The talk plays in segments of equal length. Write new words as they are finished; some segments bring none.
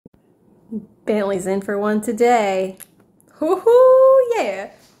Bentley's in for one today. Woohoo,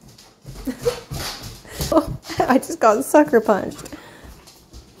 yeah. Oh, I just got sucker punched.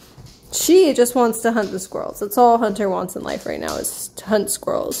 She just wants to hunt the squirrels. That's all Hunter wants in life right now, is to hunt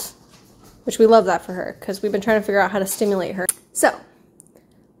squirrels. Which we love that for her, because we've been trying to figure out how to stimulate her. So,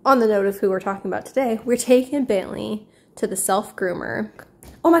 on the note of who we're talking about today, we're taking Bentley to the self-groomer.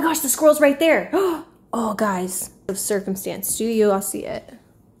 Oh my gosh, the squirrel's right there. Oh, guys, of circumstance. Do you all see it?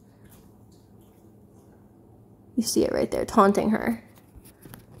 You see it right there, taunting her.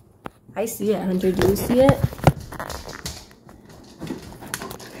 I see it, Hunter. Do you see it?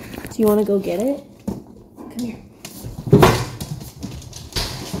 Do you want to go get it? Come here.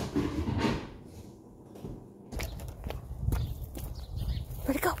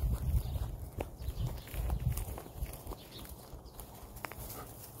 Where'd it go?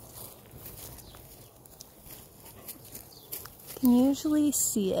 You can usually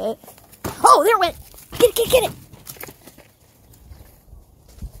see it. Oh, there it went! Get it!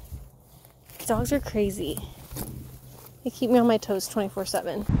 Dogs are crazy. They keep me on my toes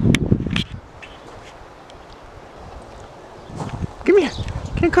 24/7. Come here.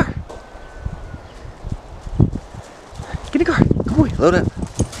 Get in the car. Get in the car. Good boy. Load up.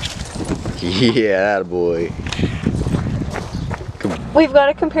 Yeah, attaboy. We've got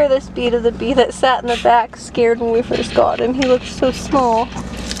to compare this bee to the bee that sat in the back scared when we first got him. He looked so small.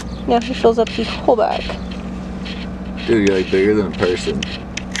 Now he fills up the whole back. Dude, you're like bigger than a person.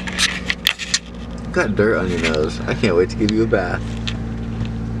 You got dirt on your nose. I can't wait to give you a bath.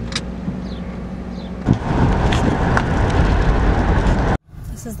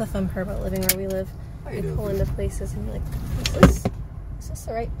 This is the fun part about living where we live. We pull into places and you're like, is this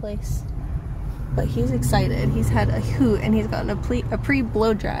the right place? But he's excited. He's had a hoot and he's gotten a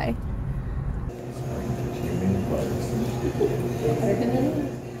pre-blow dry.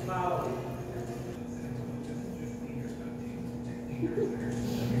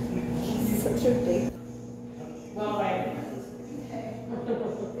 Such a big. Well, right. Okay.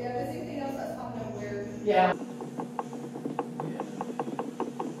 Yeah, is anything else that's popping up weird? Yeah.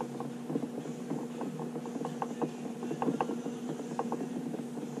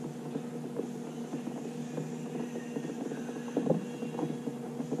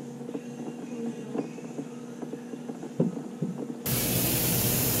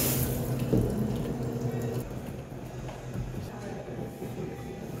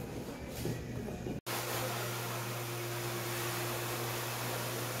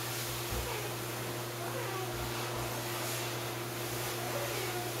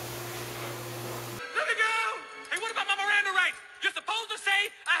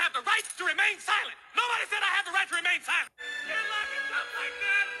 To remain silent. Nobody said I have the right to remain silent. You're locking up like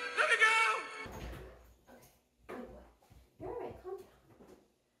that. Let me go.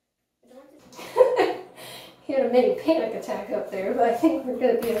 You're alright, calm down. He had a mini panic attack up there, but I think we're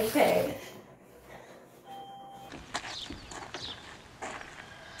gonna be okay.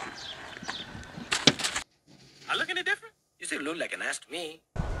 I look any different? You still look like an ass to me.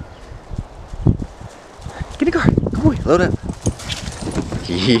 Get in the car. Good boy. Load up.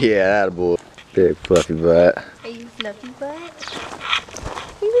 Yeah, attaboy. Big fluffy butt. Are you fluffy butt?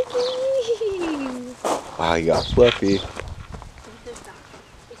 Wow, you got fluffy.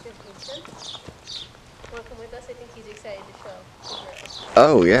 Welcome with us. I think he's excited to show.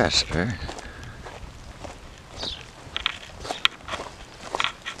 Oh, yeah, sure.